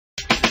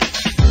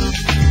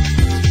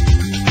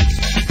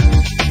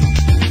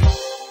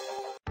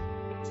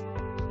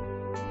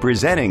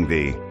Presenting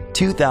the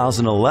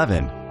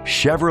 2011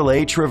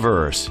 Chevrolet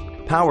Traverse,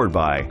 powered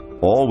by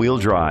all-wheel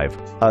drive,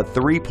 a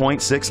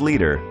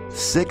 3.6-liter,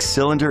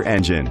 6-cylinder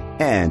engine,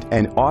 and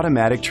an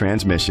automatic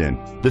transmission.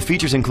 The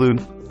features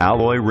include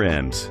alloy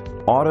rims,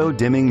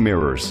 auto-dimming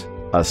mirrors,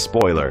 a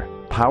spoiler,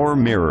 power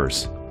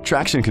mirrors,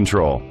 traction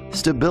control,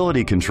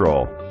 stability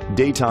control,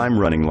 daytime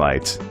running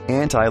lights,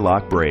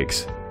 anti-lock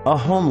brakes, a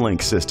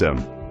HomeLink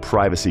system,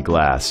 privacy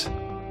glass.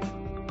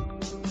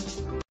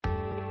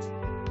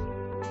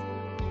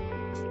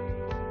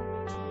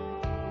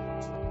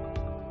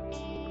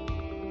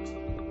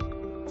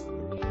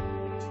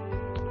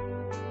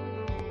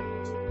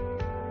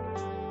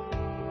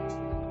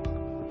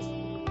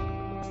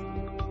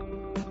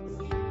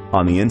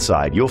 On the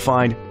inside, you'll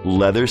find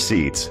leather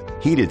seats,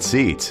 heated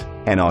seats,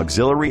 an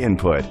auxiliary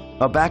input,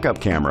 a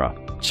backup camera,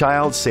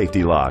 child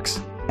safety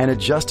locks, an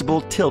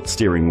adjustable tilt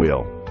steering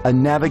wheel, a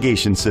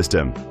navigation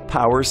system,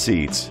 power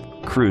seats,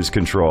 cruise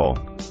control,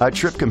 a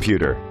trip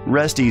computer.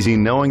 Rest easy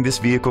knowing this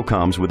vehicle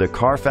comes with a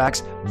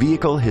Carfax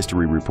Vehicle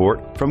History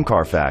Report from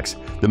Carfax,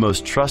 the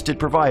most trusted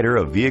provider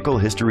of vehicle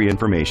history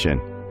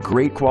information.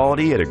 Great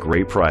quality at a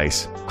great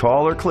price.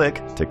 Call or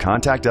click to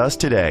contact us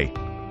today.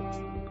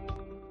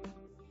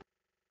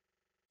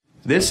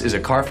 This is a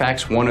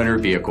Carfax one-owner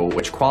vehicle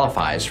which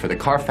qualifies for the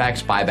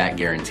Carfax buyback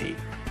guarantee.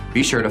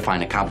 Be sure to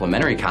find a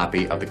complimentary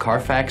copy of the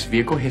Carfax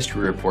Vehicle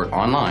History Report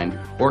online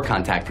or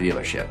contact the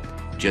dealership.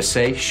 Just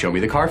say, "Show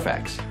me the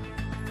Carfax."